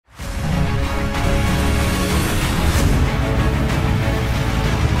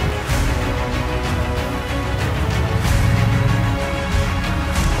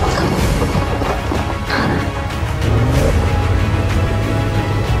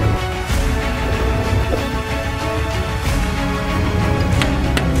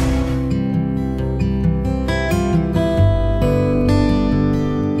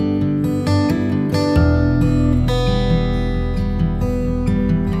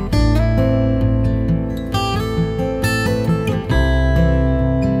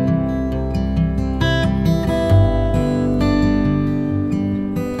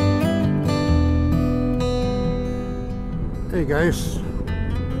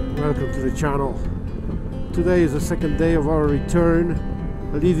Welcome to the channel. Today is the second day of our return,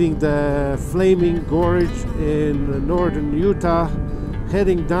 leaving the Flaming Gorge in northern Utah,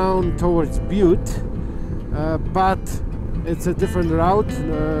 heading down towards Butte, but it's a different route,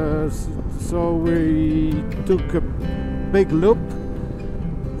 so we took a big loop,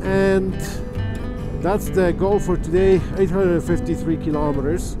 and that's the goal for today. 853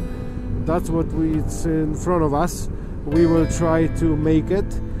 kilometers. That's what it's in front of us. We will try to make it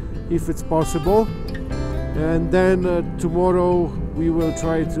if it's possible, and then tomorrow we will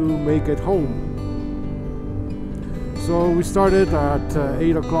try to make it home. So we started at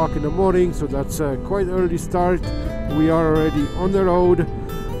 8 o'clock in the morning, so that's a quite early start. We are already on the road.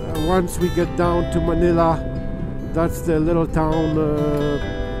 Once we get down to Manila, that's the little town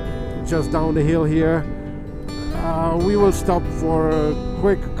just down the hill here. We will stop for a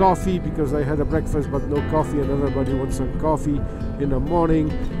quick coffee because I had a breakfast but no coffee, and everybody wants some coffee in the morning.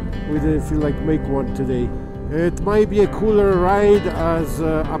 We didn't feel like make one today. It might be a cooler ride as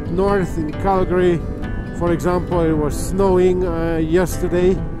up north in Calgary. For example, it was snowing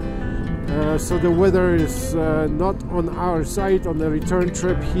yesterday, so the weather is not on our side on the return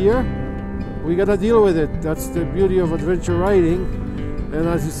trip here. We gotta deal with it. That's the beauty of adventure riding. And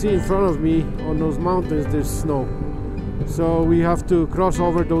as you see in front of me on those mountains, there's snow. So we have to cross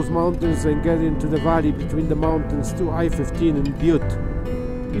over those mountains and get into the valley between the mountains to I-15 in Butte.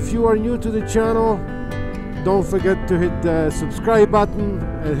 If you are new to the channel, don't forget to hit the subscribe button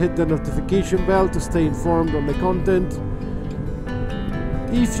and hit the notification bell to stay informed on the content.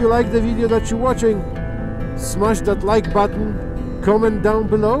 If you like the video that you're watching, smash that like button, comment down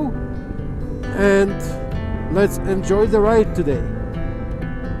below, and let's enjoy the ride today.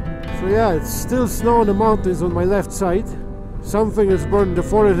 So yeah, it's still snow on the mountains on my left side. Something is burning, the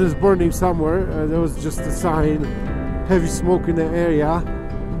forest is burning somewhere. There was just a sign, heavy smoke in the area.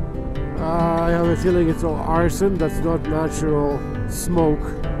 I have a feeling it's all arson. That's not natural smoke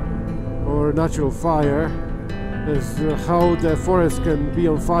or natural fire. It's how the forest can be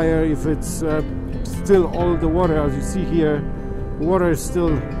on fire if it's still all the water. As you see here, water is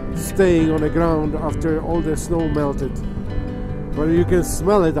still staying on the ground after all the snow melted. But you can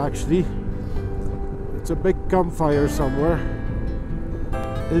smell it actually. It's a big campfire somewhere.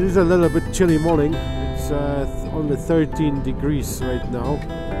 It is a little bit chilly morning. It's only 13 degrees right now.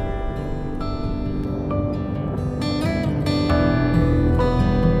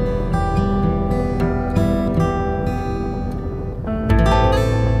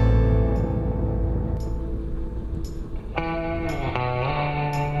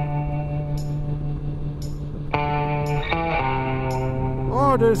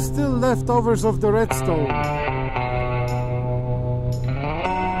 Oh, there's still leftovers of the redstone.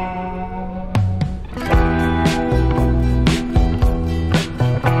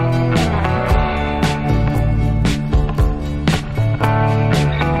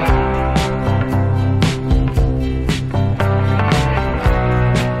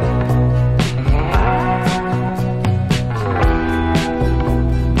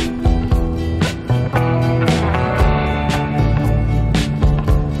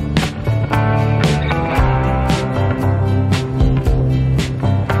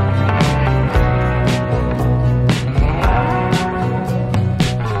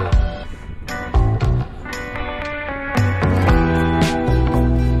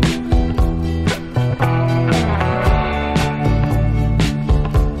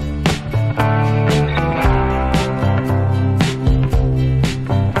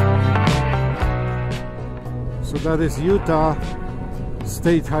 That is Utah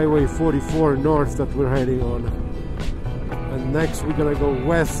State Highway 44 north that we're heading on, and next we're gonna go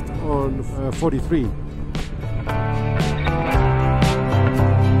west on 43.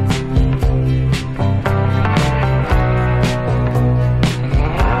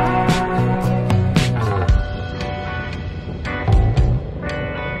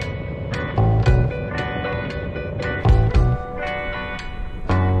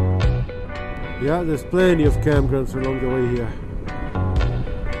 Yeah, there's plenty of campgrounds along the way here.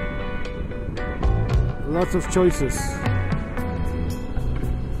 Lots of choices.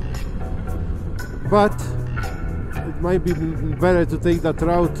 But it might be better to take that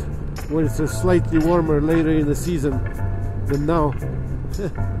route when it's slightly warmer later in the season than now.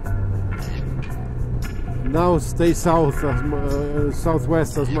 Now stay south,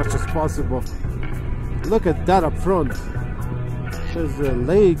 southwest as much as possible. Look at that up front. There's a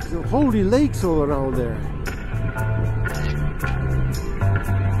lake, holy lakes all around there.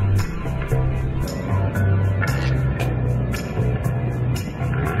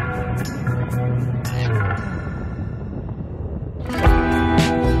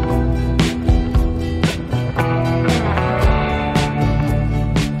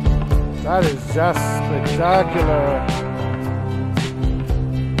 just spectacular.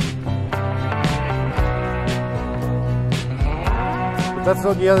 But that's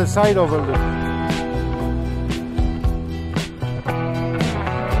on the other side overlook.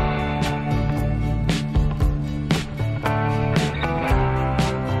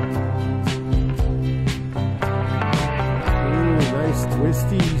 Ooh, nice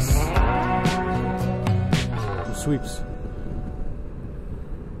Twisties. The sweeps.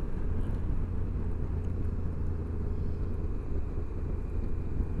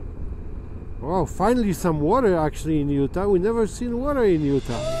 Wow, finally some water actually in Utah. We never seen water in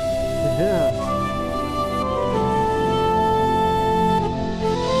Utah. Yeah.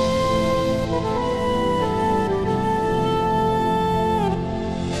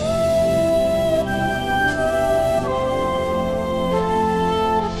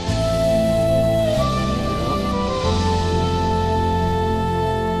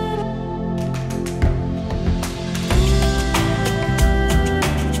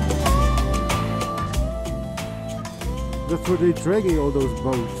 That's where they're dragging all those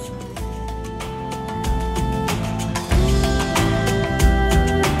boats.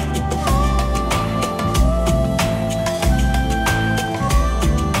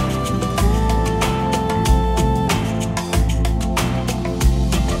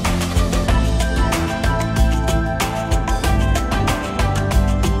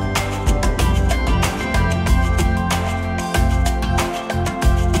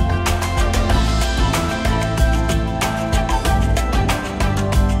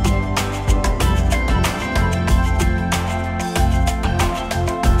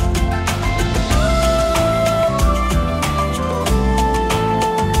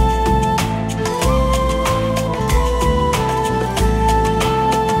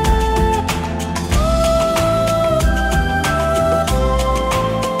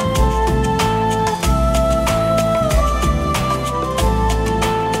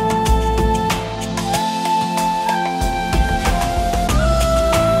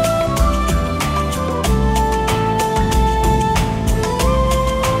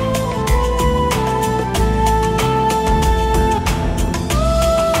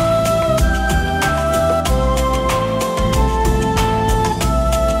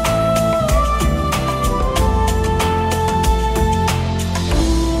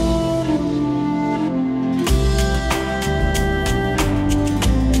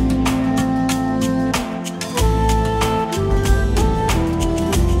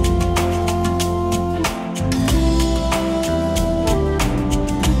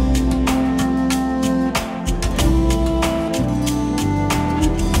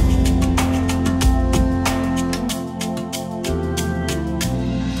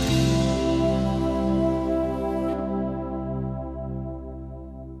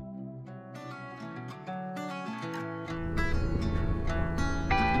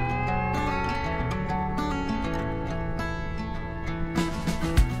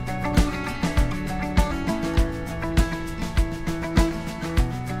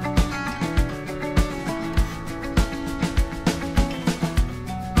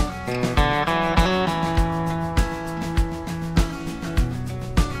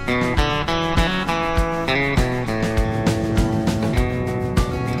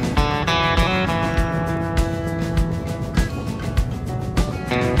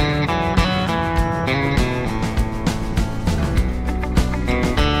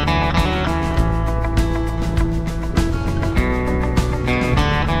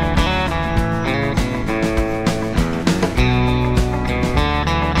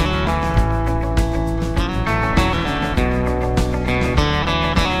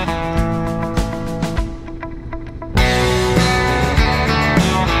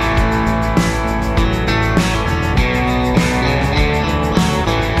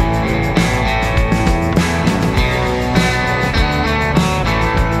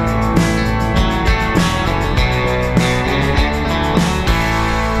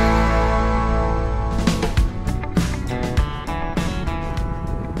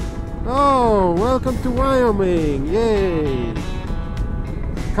 Welcome to Wyoming, yay!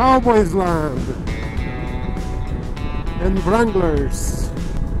 Cowboys land and Wranglers.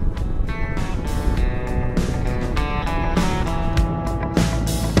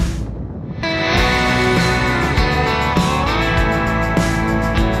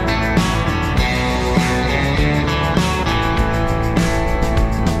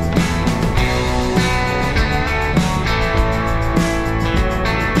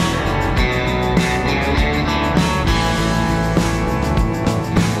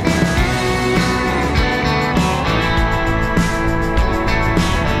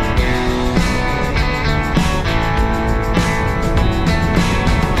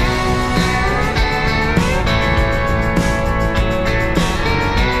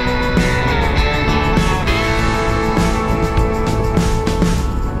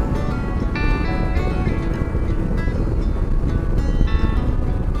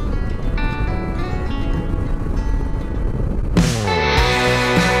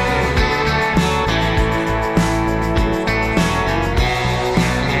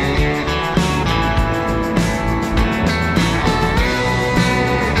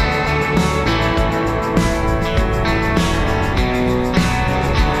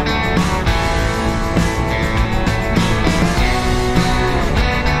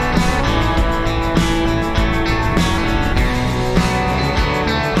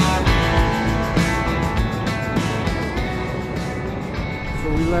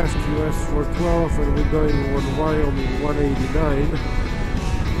 we left US 412 and we're going on Wyoming 189,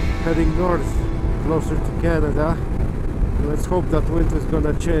 heading north, closer to Canada. Let's hope that wind is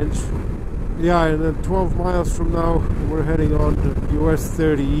gonna change. Yeah, and then 12 miles from now we're heading on to US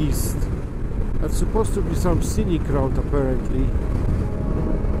 30 east. That's supposed to be some scenic route apparently.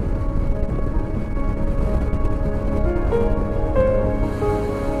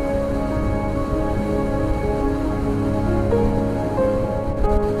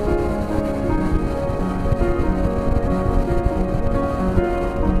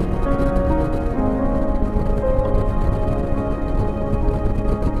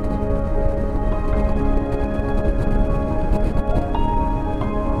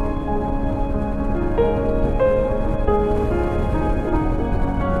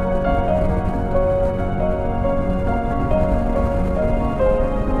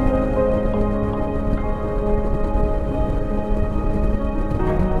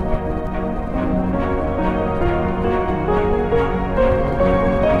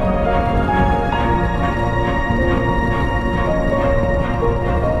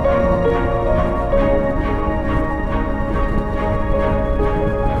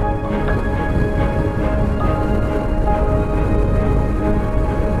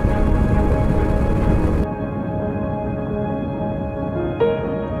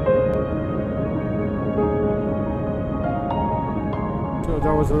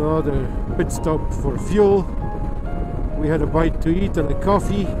 Another pit stop for fuel. We had a bite to eat and a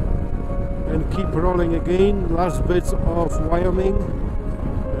coffee and keep rolling again. Last bits of Wyoming.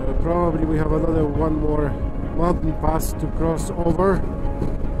 Probably we have one more mountain pass to cross over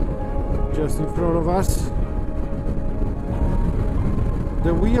just in front of us.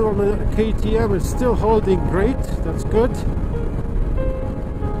 The wheel on the KTM is still holding great, that's good.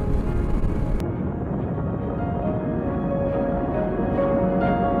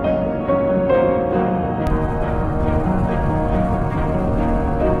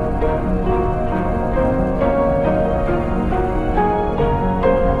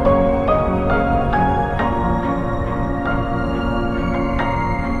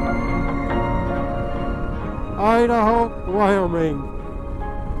 Idaho, Wyoming.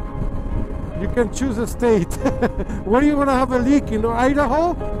 You can choose a state. Where are you gonna have a leak, in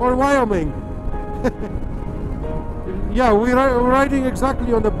Idaho or Wyoming? Yeah, we're riding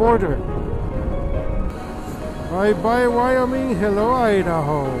exactly on the border. Bye bye Wyoming, hello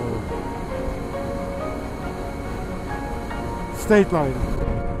Idaho. State line.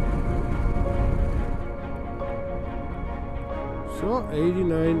 So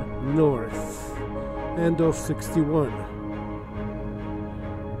 89 north. End of 61.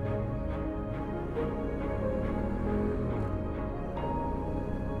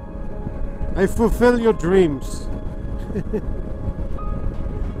 I fulfill your dreams.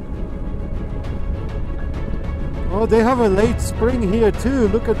 Oh, they have a late spring here too.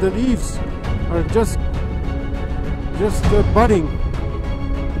 Look at the leaves are just budding.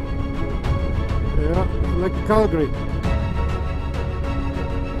 Yeah, like Calgary.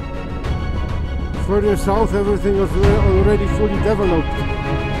 Further south, everything was already fully developed.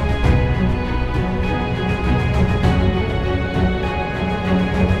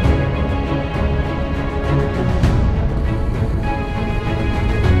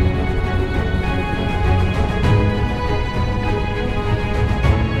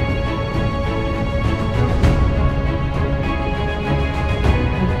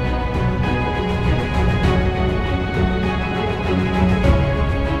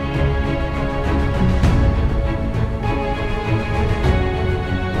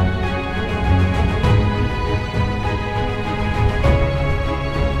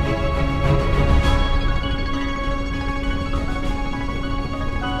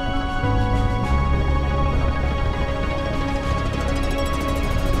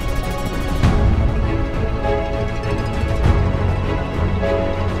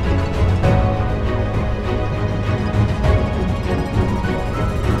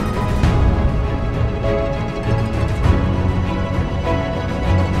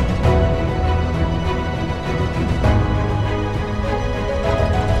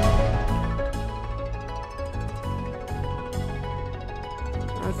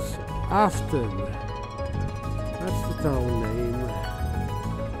 Afton. That's the town name.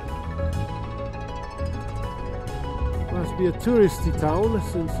 Must be a touristy town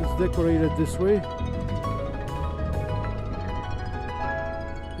since it's decorated this way.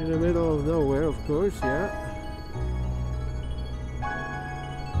 In the middle of nowhere, of course, yeah.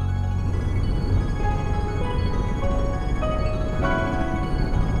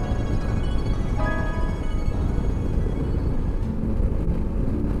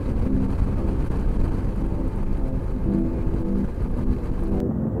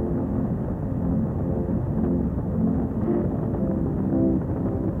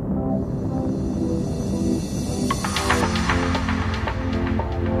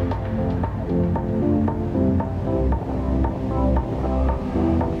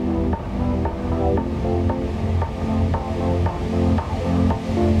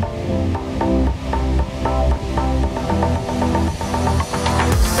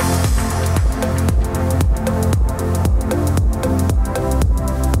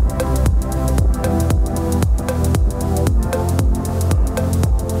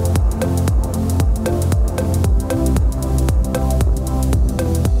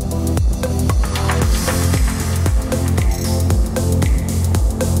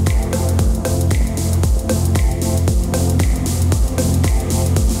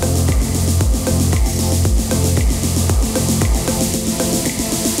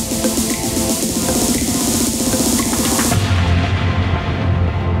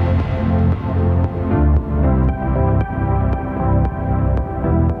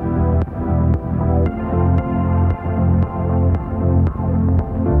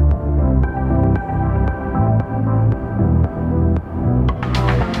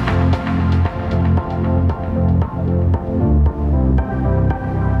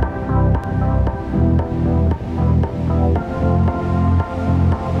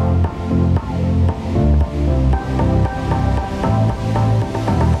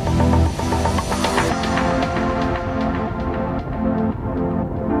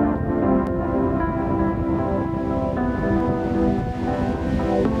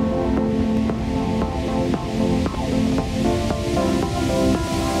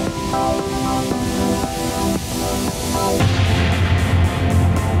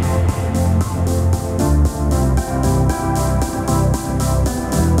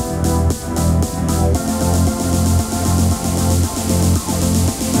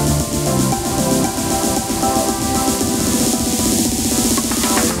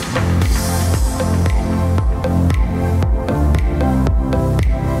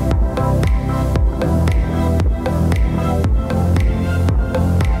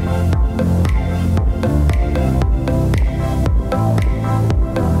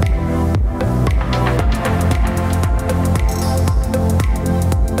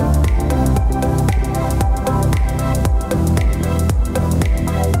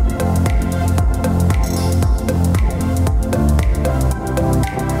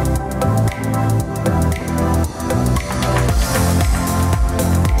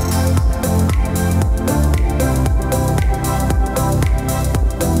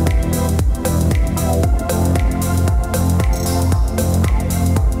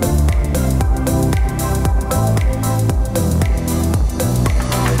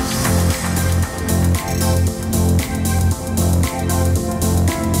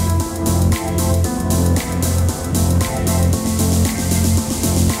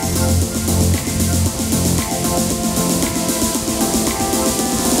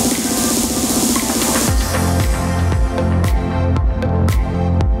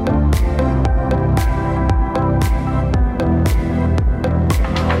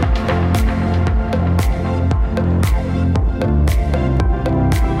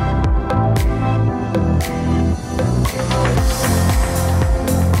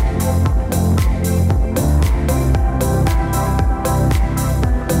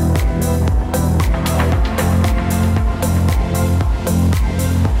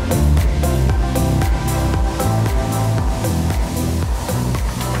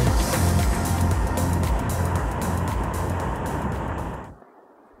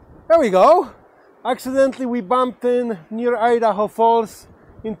 we go. Accidentally we bumped in near Idaho Falls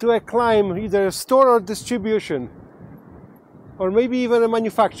into a climb, either a store or distribution, or maybe even a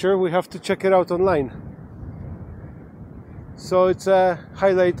manufacturer. We have to check it out online. So it's a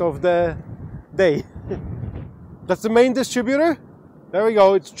highlight of the day. That's the main distributor? There we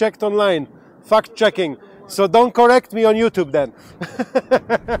go, it's checked online. Fact checking. So don't correct me on YouTube then.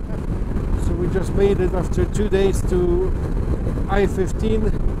 So we just made it after 2 days to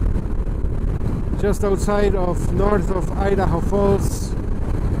I-15, just outside of north of Idaho Falls.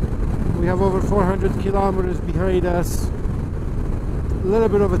 We have over 400 kilometers behind us. A little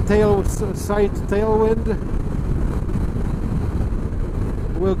bit of a side tailwind.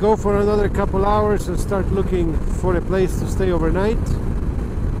 We'll go for another couple hours and start looking for a place to stay overnight.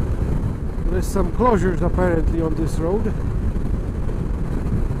 There's some closures apparently on this road,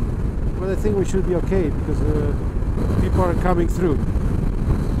 but I think we should be okay because people are coming through.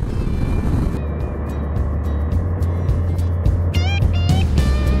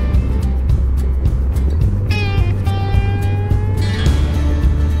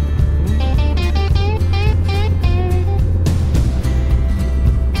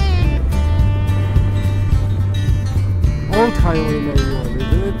 Old highway 91,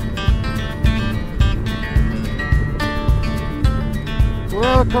 isn't it?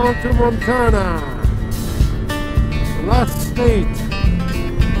 Welcome to Montana, last state.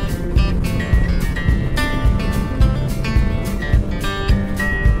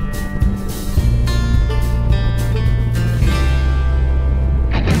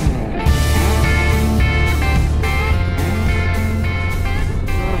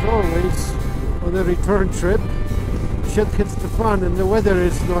 As always, on a return trip, shit hits the fan and the weather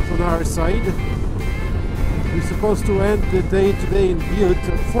is not on our side. We're supposed to end the day today in Butte.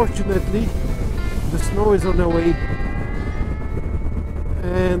 Unfortunately, the snow is on the way,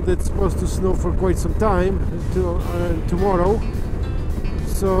 and it's supposed to snow for quite some time until tomorrow.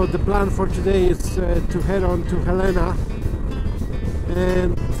 So the plan for today is to head on to Helena,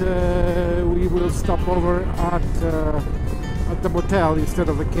 and we will stop over at the motel instead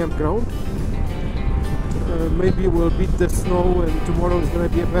of a campground. Maybe we'll beat the snow and tomorrow is going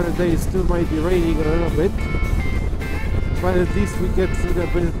to be a better day. It still might be raining a little bit, but at least we get through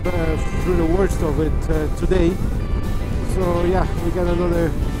the worst of it today. So yeah, we got another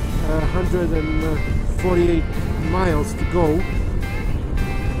 148 miles to go,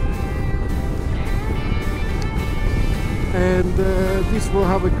 and at least we'll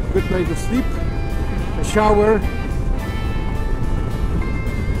have a good night of sleep, a shower,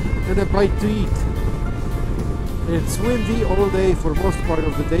 and a bite to eat. It's windy all day for most part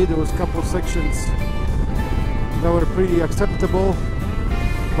of the day. There was a couple sections that were pretty acceptable,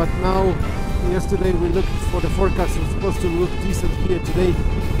 but now, yesterday we looked for the forecast. It was supposed to look decent here today.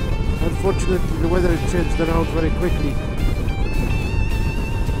 Unfortunately, the weather changed around very quickly,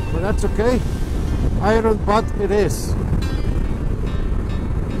 but that's okay. Iron butt it is.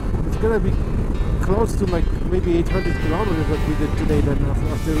 It's gonna be close to like maybe 800 kilometers that we did today then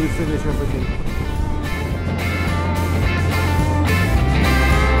after we finish everything.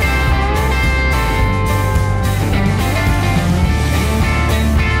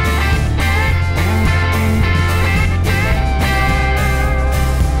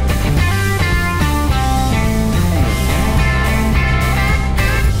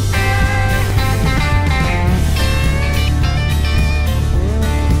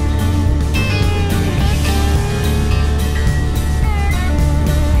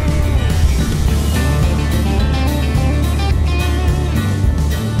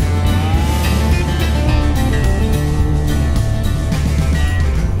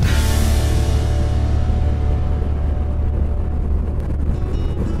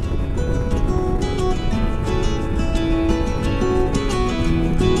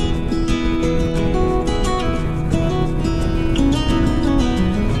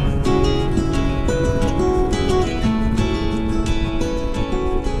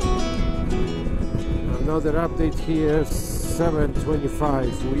 Another update here,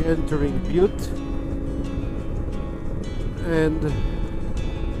 7:25. We're entering Butte, and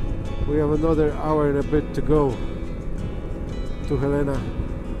we have another hour and a bit to go to Helena.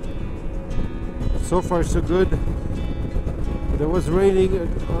 So far so good. There was raining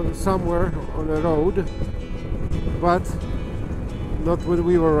on somewhere on the road, but not when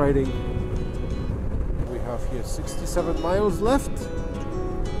we were riding. We have here 67 miles left.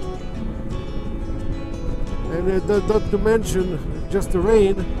 And not to mention just the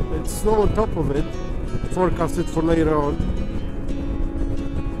rain and snow on top of it, forecasted for later on.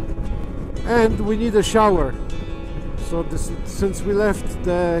 And we need a shower. So since we left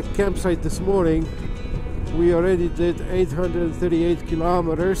the campsite this morning, we already did 838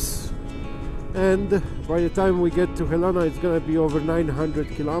 kilometers, and by the time we get to Helena it's gonna be over 900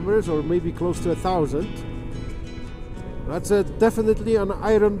 kilometers, or maybe close to 1,000. That's definitely an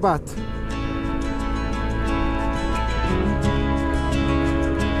iron butt.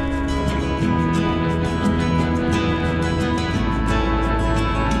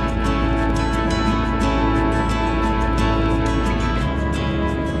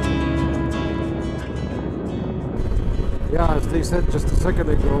 Yeah, as they said just a second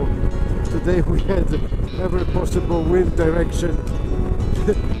ago, today we had every possible wind direction.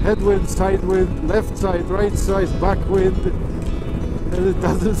 Headwind, side wind, left side, right side, back wind, and it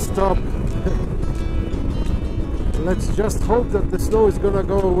doesn't stop. Let's just hope that the snow is gonna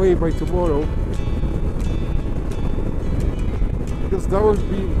go away by tomorrow, because that would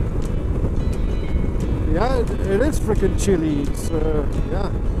be, yeah, it is freaking chilly. It's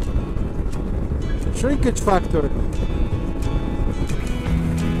yeah, shrinkage factor.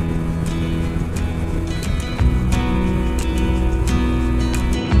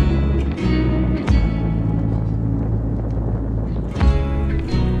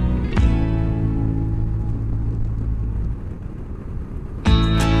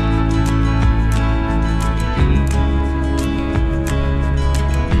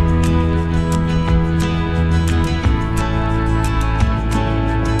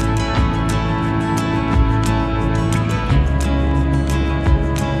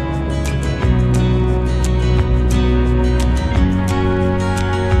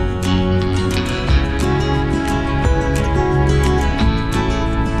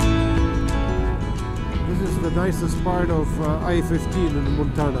 Nicest part of I-15 in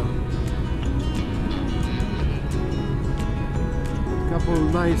Montana. A couple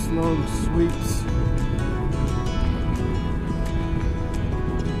nice long sweeps.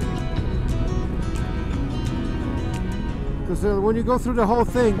 Because when you go through the whole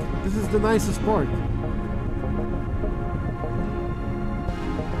thing, this is the nicest part.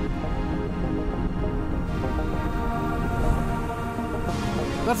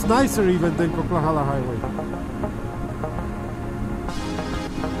 That's nicer even than Coquihalla Highway.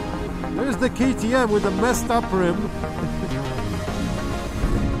 There's the KTM with a messed up rim.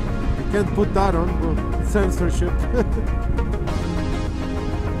 You can't put that on, well, censorship.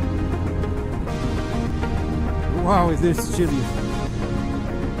 Wow, it is chilly.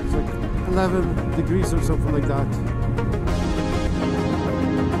 It's like 11 degrees or something like that.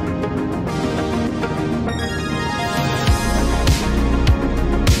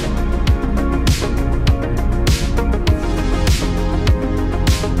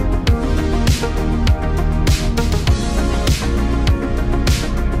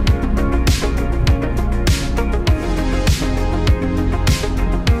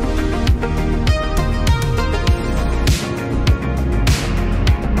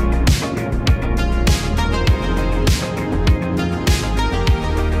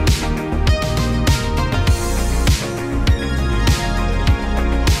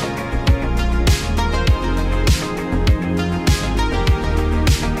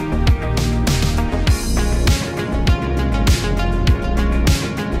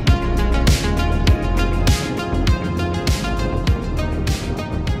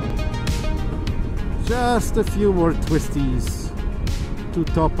 Just a few more twisties to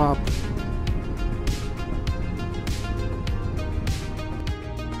top up.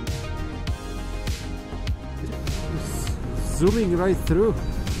 Zooming right through.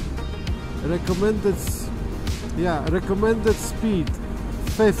 Recommended speed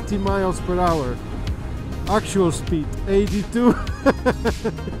 50 miles per hour. Actual speed 82.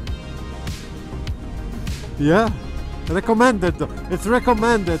 Yeah, recommended though. It's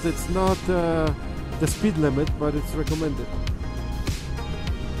recommended. It's not the speed limit, but it's recommended.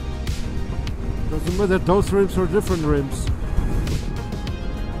 Doesn't matter, those rims or different rims.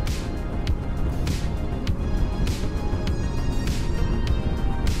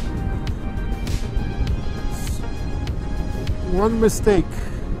 One mistake.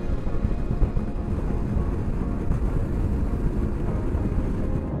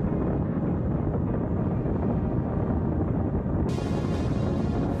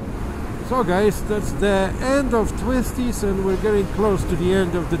 So guys, that's the end of Twisties, and we're getting close to the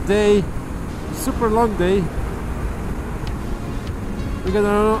end of the day. Super long day. We got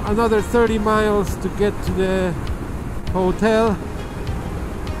another 30 miles to get to the hotel.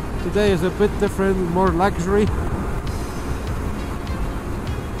 Today is a bit different, more luxury.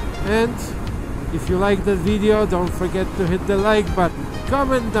 And if you like the video, don't forget to hit the like button,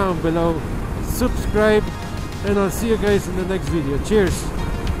 comment down below, subscribe, and I'll see you guys in the next video. Cheers.